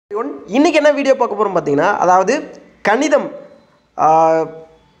இன்னைக்கு என்ன வீடியோ பார்க்க போகிறோம் பார்த்தீங்கன்னா, அதாவது கணிதம்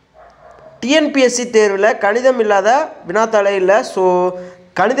டிஎன்பிஎஸ்சி தேர்வில் கணிதம் இல்லாத வினாத்தாளே இல்லை. ஸோ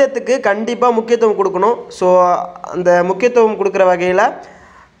கணிதத்துக்கு கண்டிப்பாக முக்கியத்துவம் கொடுக்கணும். ஸோ அந்த முக்கியத்துவம் கொடுக்குற வகையில்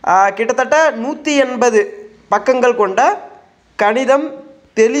கிட்டத்தட்ட 180 பக்கங்கள் கொண்ட கணிதம்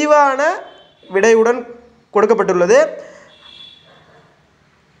தெளிவான விடையுடன் கொடுக்கப்பட்டுள்ளது.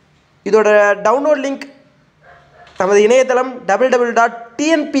 இதோட டவுன்லோட் லிங்க் நமது இணையதளம்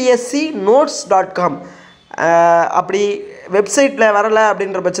www.tnpscnotes.com. அப்படி வெப்சைட்டில் வரலை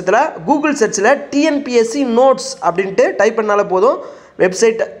அப்படின்ற பட்சத்தில் கூகுள் சர்ச்சில் டிஎன்பிஎஸ்சி நோட்ஸ் அப்படின்ட்டு டைப் பண்ணாலே போதும்,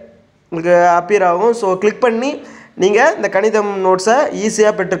 வெப்சைட் உங்களுக்கு அப்பியர் ஆகும். ஸோ கிளிக் பண்ணி நீங்கள் இந்த கணிதம் நோட்ஸை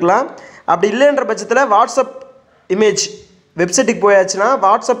ஈஸியாக பெற்றுக்கலாம். அப்படி இல்லைன்ற பட்சத்தில் வாட்ஸ்அப் இமேஜ் வெப்சைட்டுக்கு போயாச்சுன்னா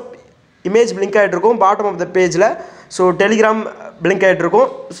WhatsApp image blink ஆகிட்ருக்கும் bottom of the பேஜில். So Telegram blink ஆகிட்ருக்கும்.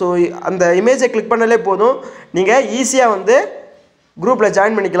 ஸோ அந்த இமேஜை கிளிக் பண்ணாலே போதும், நீங்கள் ஈஸியாக வந்து குரூப்பில்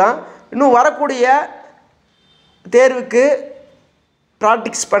ஜாயின் பண்ணிக்கலாம். இன்னும் வரக்கூடிய தேர்வுக்கு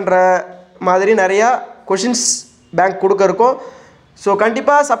ப்ராக்டிக்ஸ் பண்ணுற மாதிரி நிறையா கொஷின்ஸ் பேங்க் கொடுக்க இருக்கும். ஸோ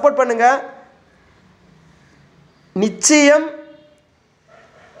கண்டிப்பாக சப்போர்ட் பண்ணுங்கள். நிச்சயம்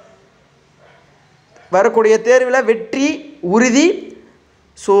வரக்கூடிய தேர்வில் வெற்றி உறுதி.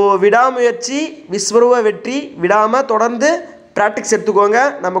 ஸோ விடாமுயற்சி விஸ்வரூப வெற்றி. விடாமல் தொடர்ந்து ப்ராக்டிக்ஸ் எடுத்துக்கோங்க.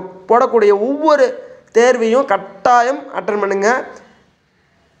 நம்ம போடக்கூடிய ஒவ்வொரு தேர்வையும் கட்டாயம் அட்டன் பண்ணுங்கள்.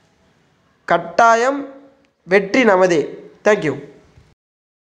 கட்டாயம் வெற்றி நமதே. தேங்க்யூ.